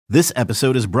This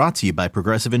episode is brought to you by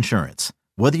Progressive Insurance.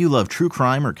 Whether you love true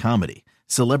crime or comedy,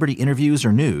 celebrity interviews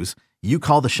or news, you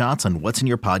call the shots on what's in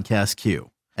your podcast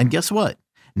queue. And guess what?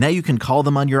 Now you can call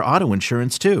them on your auto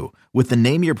insurance too with the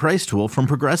Name Your Price tool from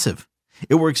Progressive.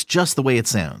 It works just the way it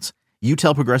sounds. You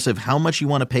tell Progressive how much you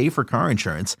want to pay for car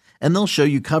insurance, and they'll show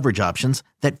you coverage options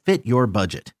that fit your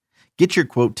budget. Get your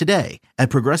quote today at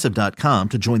Progressive.com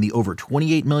to join the over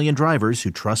 28 million drivers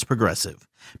who trust Progressive.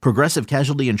 Progressive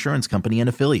Casualty Insurance Company and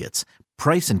Affiliates.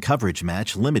 Price and coverage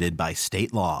match limited by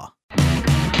state law.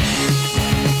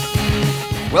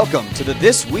 Welcome to the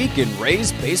This Week in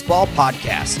Rays Baseball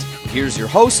podcast. Here's your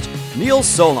host, Neil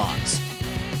Solondz.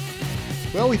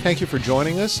 Well, we thank you for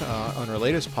joining us on our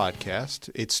latest podcast.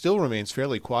 It still remains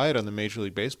fairly quiet on the Major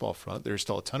League Baseball front. There's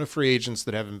still a ton of free agents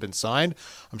that haven't been signed.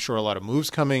 I'm sure a lot of moves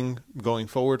going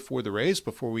forward for the Rays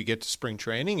before we get to spring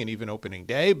training and even opening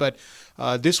day. But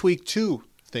this week, two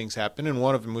things happened, and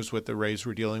one of them was with the Rays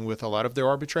were dealing with a lot of their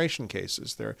arbitration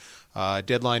cases. Their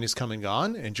deadline is coming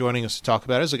on, and joining us to talk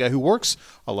about it is a guy who works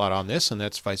a lot on this, and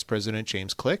that's Vice President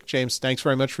James Click. James, thanks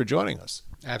very much for joining us.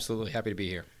 Absolutely. Happy to be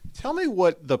here. Tell me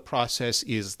what the process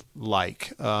is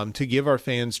like to give our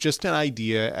fans just an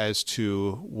idea as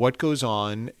to what goes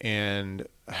on and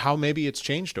how maybe it's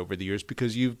changed over the years,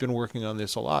 because you've been working on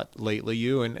this a lot lately,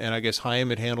 you and I guess Chaim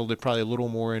had handled it probably a little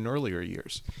more in earlier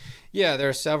years. Yeah, there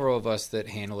are several of us that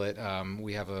handle it.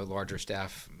 We have a larger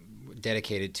staff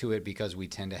dedicated to it because we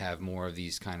tend to have more of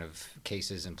these kind of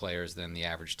cases and players than the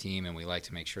average team, and we like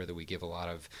to make sure that we give a lot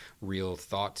of real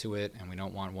thought to it, and we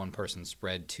don't want one person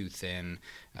spread too thin.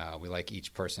 We like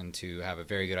each person to have a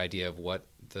very good idea of what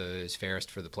is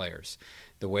fairest for the players.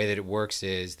 The way that it works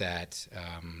is that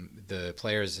the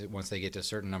players, once they get to a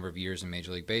certain number of years in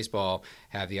Major League Baseball,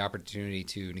 have the opportunity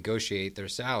to negotiate their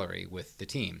salary with the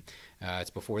team.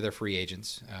 It's before they're free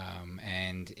agents.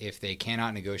 And if they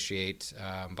cannot negotiate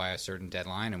by a certain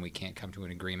deadline and we can't come to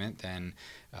an agreement, then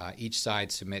each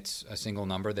side submits a single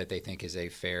number that they think is a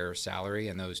fair salary,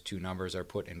 and those two numbers are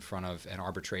put in front of an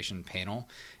arbitration panel,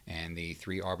 and the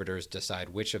three arbiters decide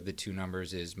which of the two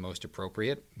numbers is most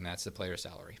appropriate, and that's the player's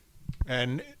salary.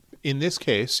 And in this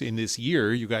case, in this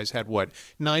year, you guys had,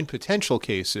 9 potential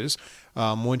cases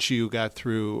once you got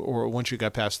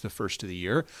past the first of the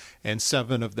year, and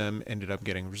 7 of them ended up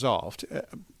getting resolved.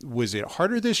 Was it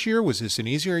harder this year? Was this an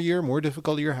easier year, more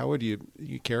difficult year? How would you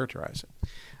characterize it?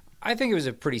 I think it was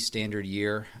a pretty standard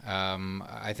year.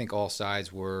 I think all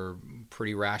sides were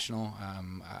pretty rational.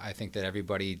 I think that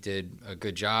everybody did a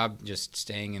good job just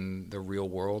staying in the real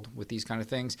world with these kind of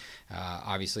things.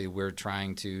 Obviously, we're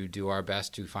trying to do our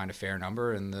best to find a fair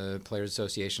number, and the Players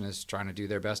Association is trying to do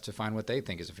their best to find what they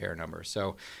think is a fair number.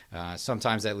 So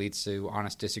sometimes that leads to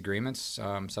honest disagreements,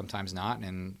 sometimes not.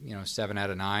 And 7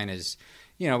 out of 9 is,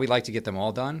 we'd like to get them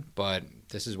all done, but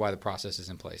this is why the process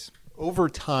is in place. Over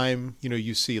time,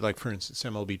 you see, like, for instance,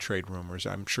 MLB Trade Rumors.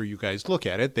 I'm sure you guys look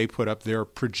at it. They put up their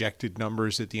projected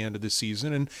numbers at the end of the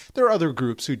season, and there are other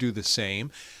groups who do the same.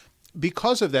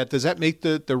 Because of that, does that make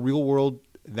the real world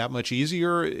that much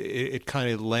easier? It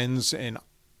kind of lends an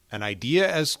idea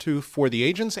as to, for the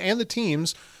agents and the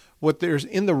teams, what there's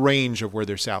in the range of where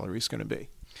their salary is going to be.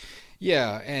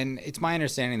 Yeah, and it's my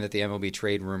understanding that the MLB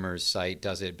Trade Rumors site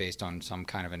does it based on some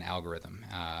kind of an algorithm.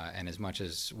 And as much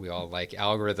as we all like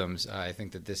algorithms, I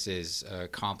think that this is a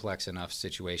complex enough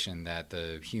situation that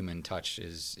the human touch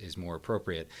is more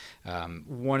appropriate.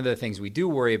 One of the things we do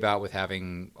worry about with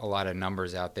having a lot of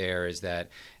numbers out there is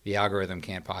that the algorithm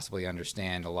can't possibly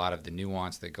understand a lot of the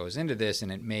nuance that goes into this,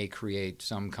 and it may create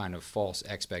some kind of false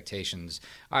expectations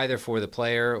either for the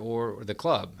player or the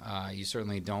club. You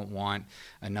certainly don't want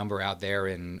a number out there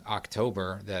in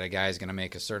October that a guy is going to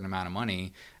make a certain amount of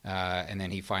money, and then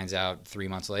he finds out 3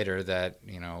 months later that,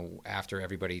 after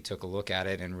everybody took a look at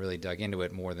it and really dug into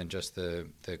it more than just the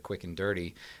quick and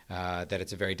dirty, that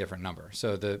it's a very different number.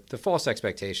 So the false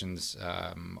expectations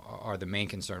are the main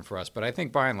concern for us. But I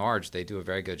think by and large they do a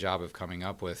very good job of coming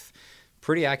up with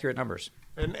pretty accurate numbers.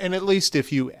 And at least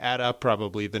if you add up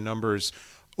probably the numbers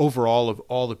overall of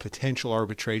all the potential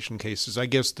arbitration cases, I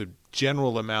guess the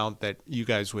general amount that you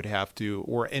guys would have to,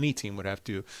 or any team would have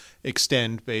to,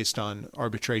 extend based on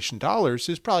arbitration dollars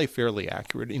is probably fairly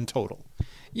accurate in total.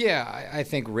 Yeah, I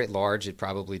think writ large it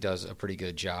probably does a pretty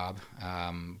good job.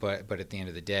 But at the end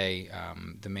of the day,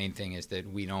 the main thing is that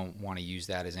we don't want to use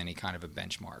that as any kind of a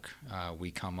benchmark. We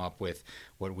come up with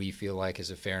what we feel like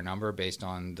is a fair number based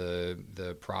on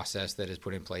the process that is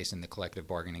put in place in the collective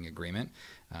bargaining agreement.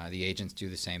 The agents do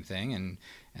the same thing,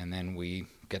 and then we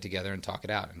get together and talk it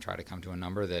out and try to come to a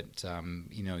number that,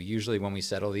 usually when we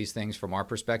settle these things from our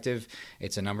perspective,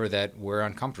 it's a number that we're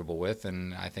uncomfortable with,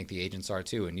 and I think the agents are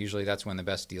too. And usually that's when the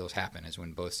best deals happen, is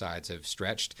when both sides have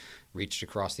reached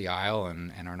across the aisle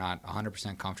and are not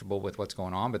 100% comfortable with what's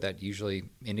going on, but that usually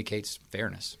indicates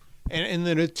fairness. And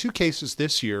then the two cases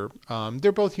this year,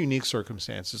 they're both unique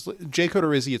circumstances. Jake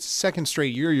Odorizzi, it's the second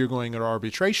straight year you're going into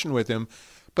arbitration with him,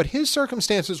 but his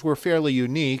circumstances were fairly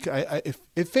unique.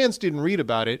 If fans didn't read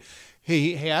about it,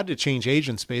 he had to change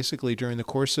agents basically during the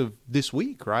course of this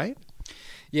week, right?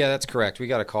 Yeah, that's correct. We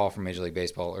got a call from Major League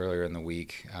Baseball earlier in the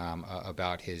week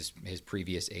about his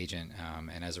previous agent,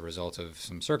 and as a result of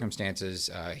some circumstances,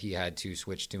 he had to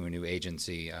switch to a new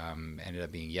agency. Ended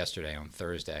up being yesterday on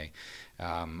Thursday.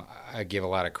 I give a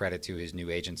lot of credit to his new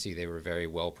agency. They were very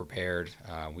well prepared.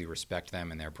 We respect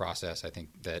them and their process. I think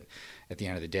that at the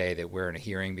end of the day that we're in a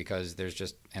hearing because there's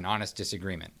just an honest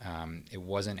disagreement. It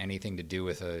wasn't anything to do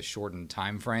with a shortened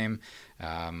time frame.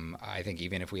 I think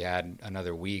even if we had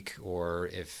another week, or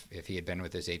if he had been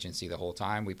with this agency the whole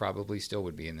time, we probably still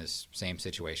would be in this same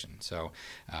situation. So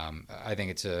I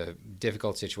think it's a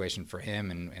difficult situation for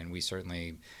him, and we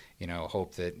certainly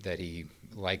hope that he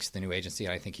likes the new agency.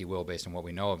 I think he will based on what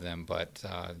we know of them, but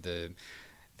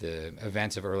the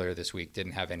events of earlier this week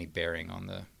didn't have any bearing on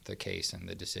the case and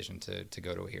the decision to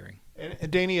go to a hearing.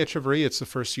 And Danny Echeverria, it's the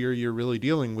first year you're really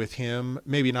dealing with him,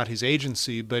 maybe not his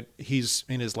agency, but he's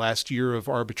in his last year of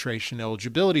arbitration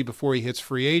eligibility before he hits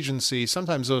free agency.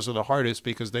 Sometimes those are the hardest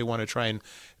because they want to try and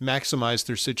maximize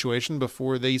their situation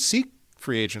before they seek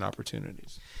free agent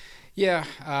opportunities. Yeah,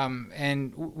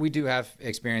 and we do have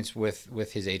experience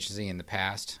with his agency in the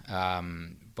past.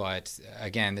 But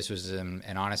again, this was an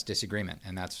honest disagreement,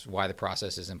 and that's why the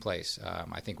process is in place.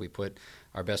 I think we put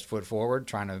our best foot forward,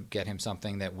 trying to get him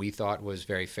something that we thought was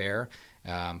very fair,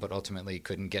 but ultimately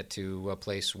couldn't get to a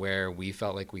place where we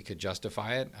felt like we could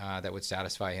justify it that would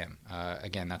satisfy him.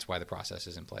 Again, that's why the process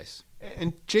is in place.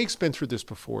 And Jake's been through this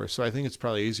before, so I think it's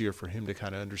probably easier for him to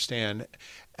kind of understand.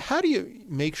 How do you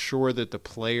make sure that the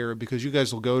player, because you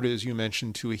guys will go to, as you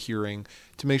mentioned, to a hearing,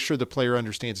 to make sure the player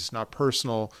understands it's not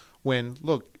personal when,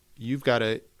 look, you've got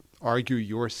to argue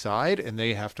your side and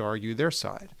they have to argue their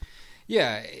side?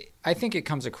 Yeah, I think it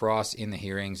comes across in the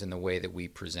hearings and the way that we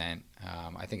present.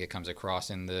 I think it comes across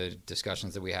in the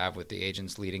discussions that we have with the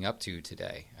agents leading up to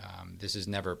today. This is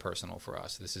never personal for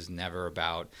us. This is never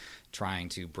about trying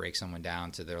to break someone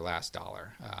down to their last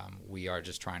dollar. We are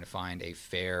just trying to find a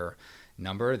fair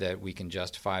number that we can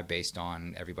justify based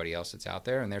on everybody else that's out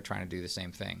there, and they're trying to do the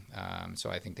same thing.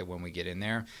 So I think that when we get in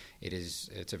there,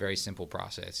 it's a very simple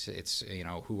process. It's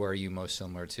who are you most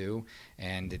similar to,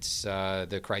 and it's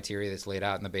the criteria that's laid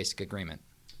out in the basic agreement.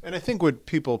 And I think what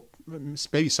people,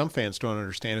 maybe some fans don't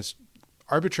understand, is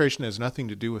arbitration has nothing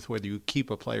to do with whether you keep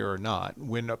a player or not.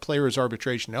 When a player is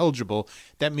arbitration eligible,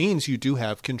 that means you do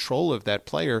have control of that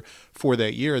player for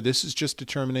that year. This is just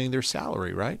determining their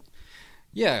salary, right?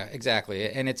 Yeah, exactly.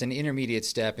 And it's an intermediate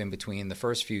step in between the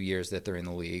first few years that they're in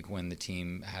the league when the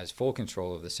team has full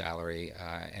control of the salary,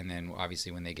 and then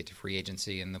obviously when they get to free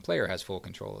agency and the player has full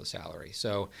control of the salary.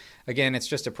 So again, it's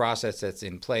just a process that's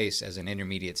in place as an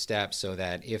intermediate step so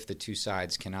that if the two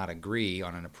sides cannot agree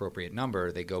on an appropriate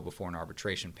number, they go before an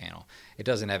arbitration panel. It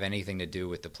doesn't have anything to do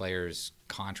with the player's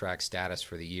contract status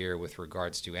for the year with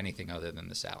regards to anything other than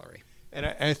the salary. And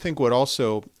I think what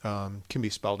also can be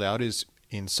spelled out is,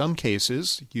 in some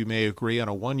cases, you may agree on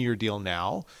a one-year deal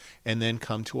now and then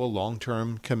come to a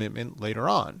long-term commitment later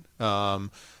on.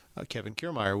 Kevin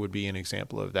Kiermaier would be an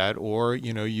example of that. Or,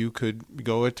 you could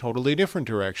go a totally different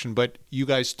direction, but you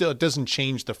guys still, it doesn't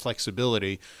change the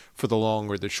flexibility for the long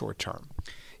or the short term.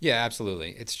 Yeah,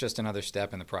 absolutely. It's just another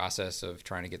step in the process of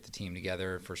trying to get the team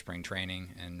together for spring training,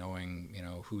 and knowing,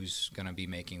 who's going to be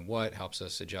making what helps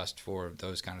us adjust for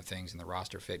those kind of things in the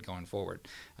roster fit going forward.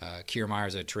 Kiermaier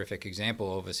is a terrific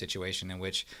example of a situation in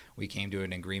which we came to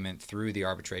an agreement through the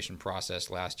arbitration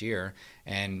process last year,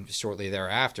 and shortly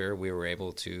thereafter we were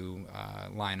able to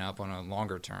line up on a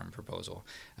longer-term proposal.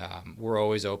 We're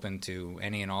always open to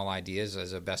any and all ideas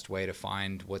as a best way to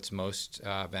find what's most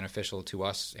beneficial to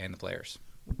us and the players.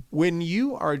 When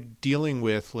you are dealing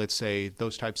with, let's say,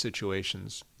 those type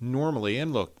situations, normally,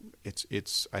 and look,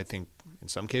 it's I think in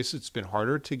some cases it's been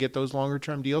harder to get those longer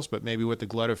term deals, but maybe with the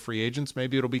glut of free agents,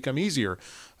 maybe it'll become easier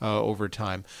over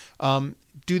time.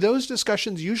 Do those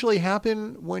discussions usually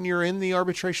happen when you're in the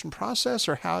arbitration process,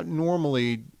 or how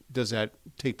normally does that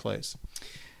take place?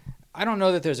 I don't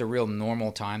know that there's a real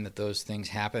normal time that those things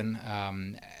happen.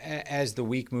 As the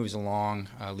week moves along,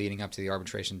 leading up to the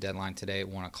arbitration deadline today at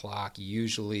 1 o'clock,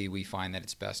 usually we find that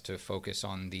it's best to focus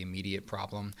on the immediate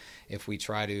problem. If we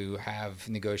try to have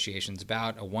negotiations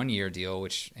about a one-year deal,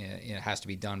 which has to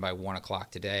be done by 1 o'clock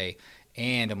today,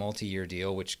 and a multi-year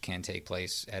deal, which can take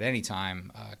place at any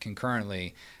time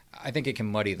concurrently, I think it can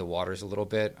muddy the waters a little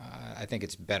bit. I think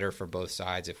it's better for both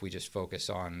sides if we just focus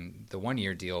on the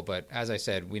one-year deal. But as I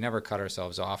said, we never cut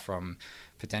ourselves off from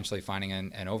potentially finding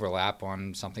an overlap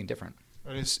on something different.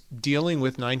 Is dealing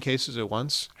with 9 cases at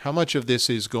once, how much of this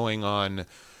is going on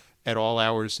at all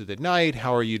hours of the night?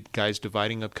 How are you guys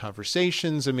dividing up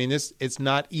conversations? I mean, it's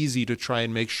not easy to try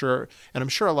and make sure, and I'm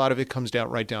sure a lot of it comes down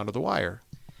right down to the wire.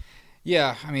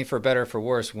 Yeah, I mean, for better or for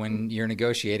worse, when you're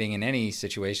negotiating in any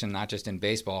situation, not just in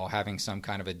baseball, having some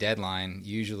kind of a deadline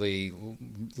usually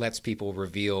lets people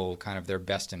reveal kind of their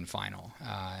best and final.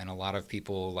 And a lot of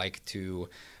people like to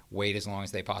wait as long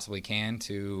as they possibly can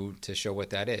to show what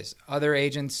that is. Other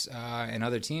agents and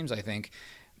other teams, I think,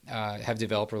 have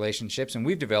developed relationships, and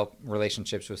we've developed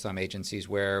relationships with some agencies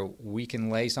where we can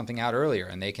lay something out earlier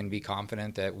and they can be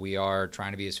confident that we are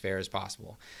trying to be as fair as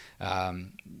possible.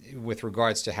 With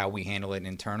regards to how we handle it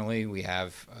internally, we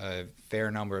have a fair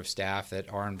number of staff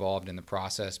that are involved in the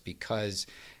process because,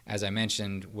 as I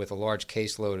mentioned, with a large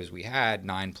caseload as we had,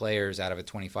 9 players out of a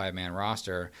 25-man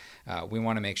roster, we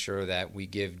want to make sure that we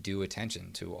give due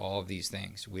attention to all of these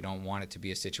things. We don't want it to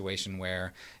be a situation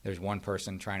where there's one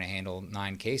person trying to handle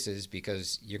 9 cases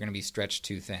because you're going to be stretched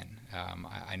too thin.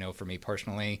 I know for me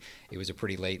personally, it was a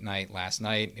pretty late night last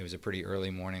night. It was a pretty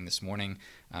early morning this morning.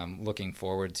 Looking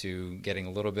forward to getting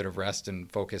a little bit of rest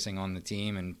and focusing on the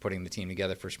team and putting the team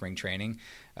together for spring training.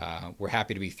 We're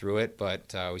happy to be through it,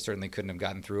 but we certainly couldn't have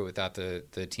gotten through it without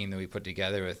the team that we put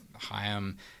together with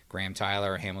Chaim, Graham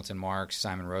Tyler, Hamilton Marks,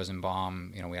 Simon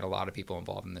Rosenbaum. We had a lot of people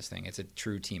involved in this thing. It's a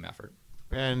true team effort.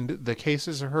 And the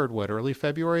cases are heard, early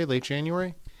February, late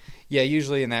January? Yeah,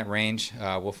 usually in that range.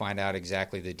 We'll find out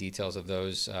exactly the details of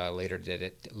those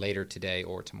later today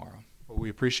or tomorrow. Well, we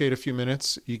appreciate a few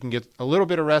minutes. You can get a little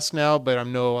bit of rest now, but I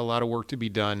know a lot of work to be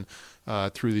done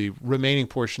through the remaining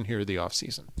portion here of the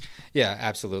offseason. Yeah,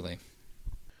 absolutely.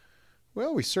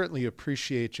 Well, we certainly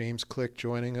appreciate James Click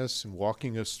joining us and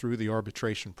walking us through the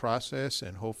arbitration process,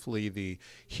 and hopefully the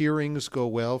hearings go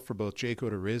well for both Jake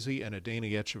Odorizzi and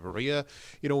Adeina Echeverria.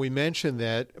 We mentioned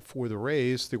that for the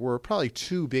Rays, there were probably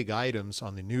 2 big items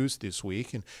on the news this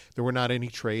week, and there were not any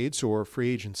trades or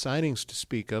free agent signings to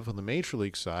speak of on the Major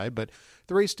League side, but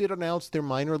the Rays did announce their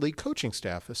minor league coaching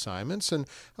staff assignments, and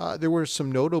there were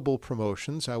some notable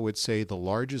promotions. I would say the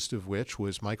largest of which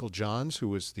was Michael Johns, who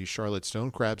was the Charlotte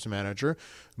Stone Crabs manager,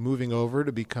 moving over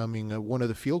to becoming one of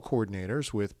the field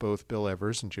coordinators with both Bill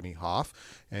Evers and Jimmy Hoff.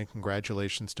 And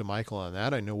congratulations to Michael on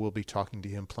that. I know we'll be talking to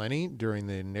him plenty during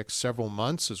the next several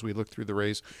months as we look through the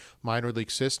Rays minor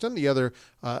league system. The other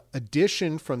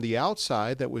addition from the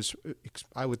outside that was,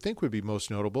 I would think, would be most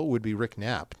notable would be Rick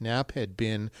Knapp. Knapp had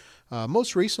been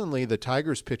most recently the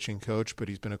Tigers pitching coach, but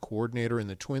he's been a coordinator in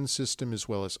the Twins system as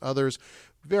well as others.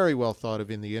 Very well thought of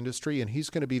in the industry, and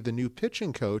he's going to be the new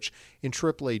pitching coach in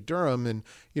AAA Durham. And,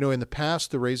 in the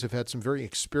past, the Rays have had some very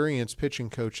experienced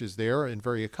pitching coaches there and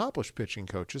very accomplished pitching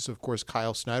coaches. Of course,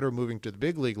 Kyle Snyder moving to the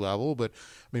big league level, but,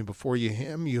 before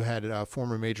him, you had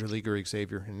former Major Leaguer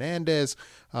Xavier Hernandez,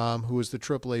 who was the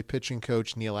AAA pitching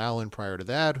coach, Neil Allen prior to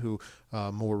that, who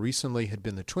more recently had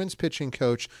been the Twins pitching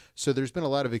coach. So there's been a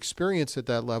lot of experience at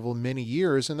that level many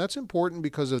years, and that's important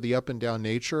because of the up and down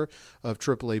nature of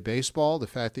AAA baseball,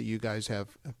 the fact that you guys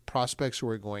have prospects who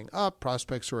are going up,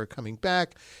 prospects who are coming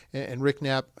back, and Rick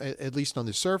Knapp, at least on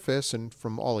the surface and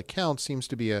from all accounts, seems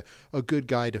to be a good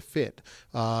guy to fit.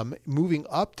 Moving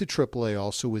up to AAA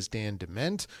also was Dan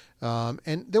Dement,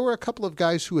 and there were a couple of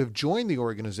guys who have joined the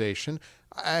organization,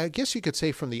 I guess you could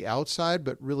say from the outside,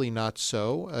 but really not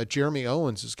so. Jeremy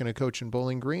Owens is going to coach in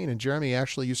Bowling Green, and Jeremy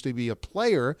actually used to be a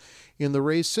player in the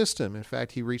Rays system. In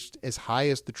fact, he reached as high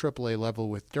as the AAA level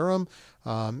with Durham,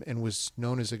 and was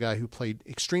known as a guy who played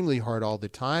extremely hard all the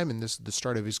time, and this is the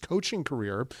start of his coaching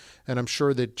career, and I'm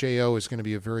sure that J.O. is going to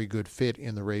be a very good fit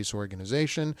in the Rays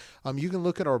organization. You can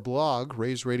look at our blog,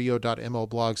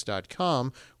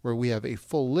 raysradio.mlblogs.com, where we have a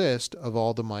full list of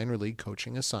all the minor league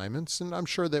coaching assignments, and I'm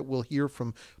sure that we'll hear from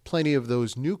plenty of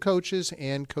those new coaches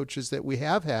and coaches that we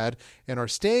have had and are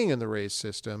staying in the Rays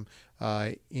system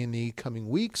in the coming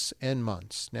weeks and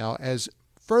months. Now, as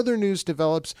further news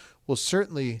develops, we'll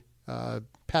certainly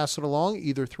pass it along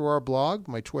either through our blog,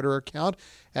 my Twitter account,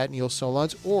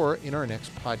 @NeilSolons, or in our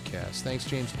next podcast. Thanks,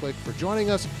 James Click, for joining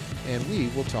us, and we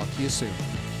will talk to you soon.